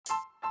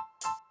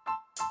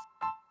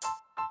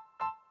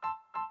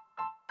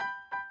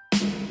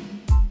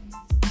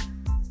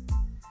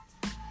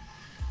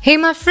Hey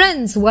my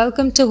friends,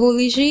 welcome to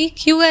Holy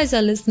Sheik. You guys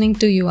are listening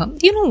to You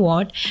Up. You know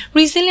what?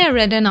 Recently I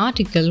read an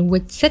article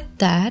which said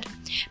that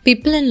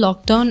people in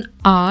lockdown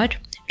are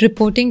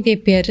reporting the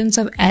appearance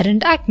of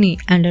errant acne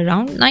and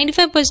around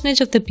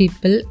 95% of the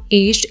people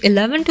aged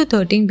 11 to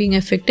 13 being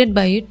affected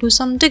by it to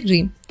some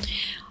degree.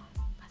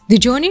 The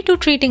journey to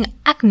treating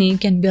acne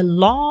can be a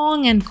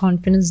long and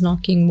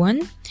confidence-knocking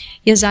one.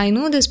 Yes, I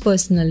know this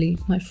personally,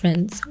 my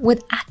friends.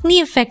 With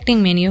acne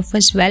affecting many of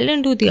us well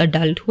into the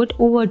adulthood,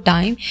 over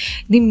time,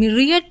 the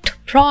myriad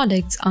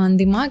products on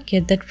the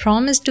market that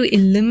promise to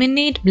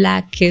eliminate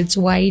blackheads,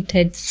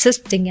 whiteheads,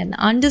 cystic and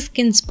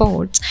underskin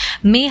spots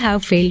may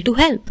have failed to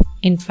help.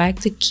 In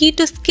fact, the key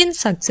to skin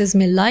success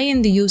may lie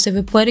in the use of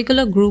a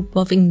particular group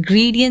of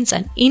ingredients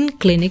and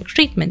in-clinic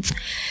treatments.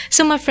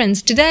 So my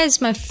friends, today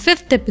is my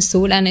 5th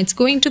episode and it's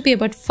going to be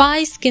about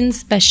 5 skin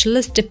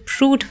specialist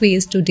approved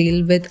ways to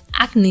deal with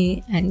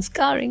acne and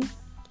scarring.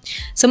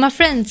 So my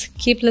friends,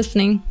 keep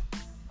listening.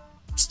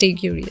 Stay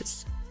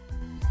curious.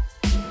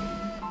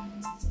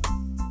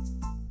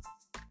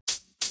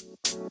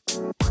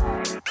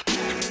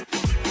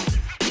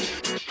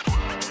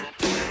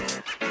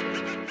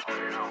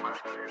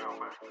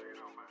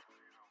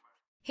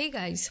 Hey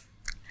guys,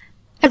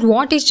 at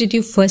what age did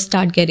you first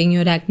start getting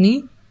your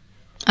acne?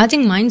 I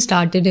think mine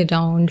started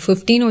around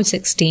 15 or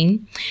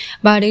 16,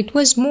 but it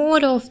was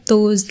more of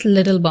those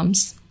little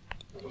bumps.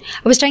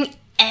 I was trying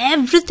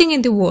everything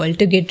in the world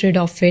to get rid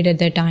of it at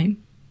that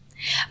time.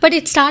 But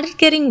it started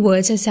getting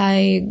worse as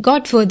I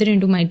got further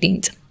into my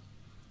teens.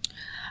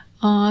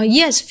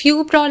 Yes,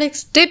 few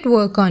products did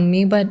work on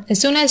me, but as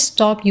soon as I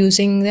stopped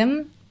using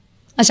them,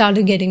 I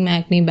started getting my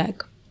acne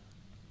back.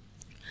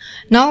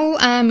 Now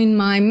I am in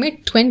my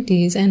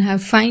mid-20s and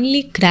have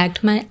finally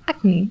cracked my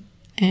acne.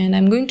 And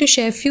I'm going to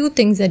share a few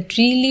things that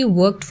really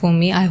worked for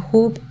me. I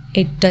hope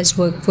it does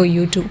work for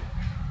you too.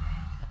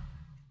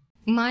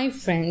 My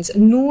friends,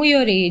 know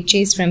your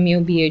AHAs from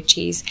your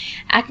BHAs.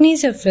 Acne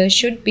sufferers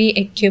should be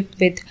equipped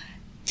with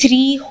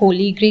 3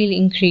 holy grail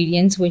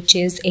ingredients, which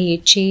is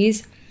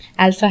AHAs,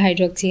 alpha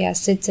hydroxy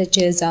acid such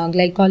as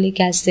glycolic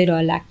acid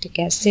or lactic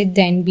acid,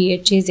 then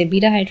BHAs, a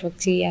beta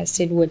hydroxy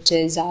acid which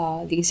is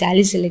the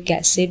salicylic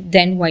acid,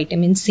 then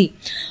vitamin C.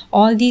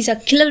 All these are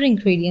killer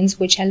ingredients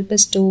which help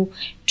us to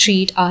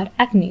treat our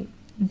acne.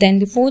 Then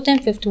the 4th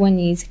and 5th one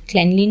is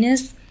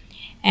cleanliness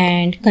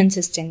and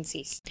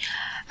consistencies.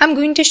 I'm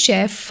going to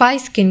share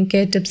 5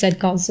 skincare tips that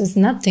costs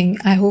nothing.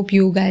 I hope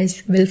you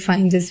guys will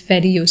find this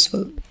very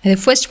useful. The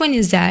first one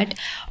is that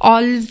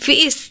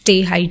always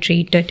stay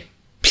hydrated.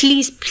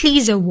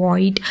 Please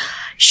avoid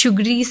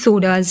sugary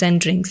sodas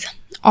and drinks.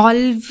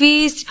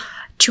 Always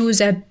choose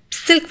a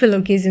silk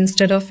pillowcase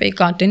instead of a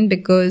cotton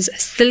because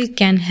silk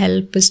can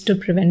help us to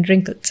prevent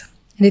wrinkles.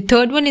 The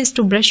third one is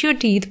to brush your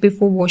teeth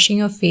before washing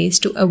your face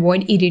to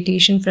avoid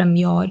irritation from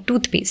your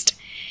toothpaste.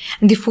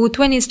 And the 4th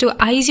one is to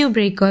ice your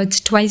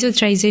breakouts twice or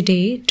thrice a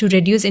day to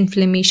reduce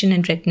inflammation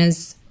and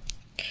redness.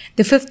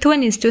 The 5th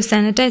one is to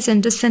sanitize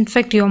and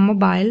disinfect your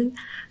mobile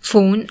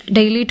phone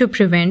daily to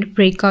prevent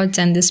breakouts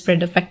and the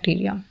spread of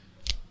bacteria.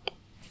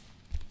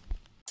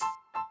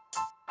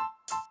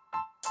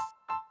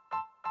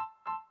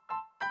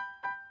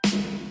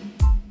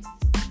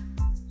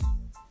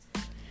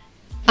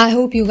 I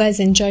hope you guys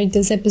enjoyed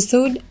this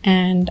episode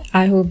and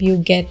I hope you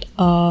get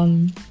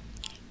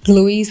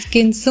glowy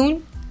skin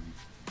soon.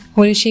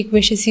 Holy Sheik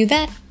wishes you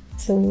that.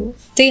 So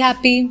stay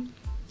happy,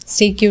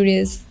 stay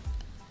curious.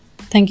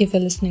 Thank you for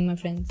listening, my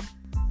friends.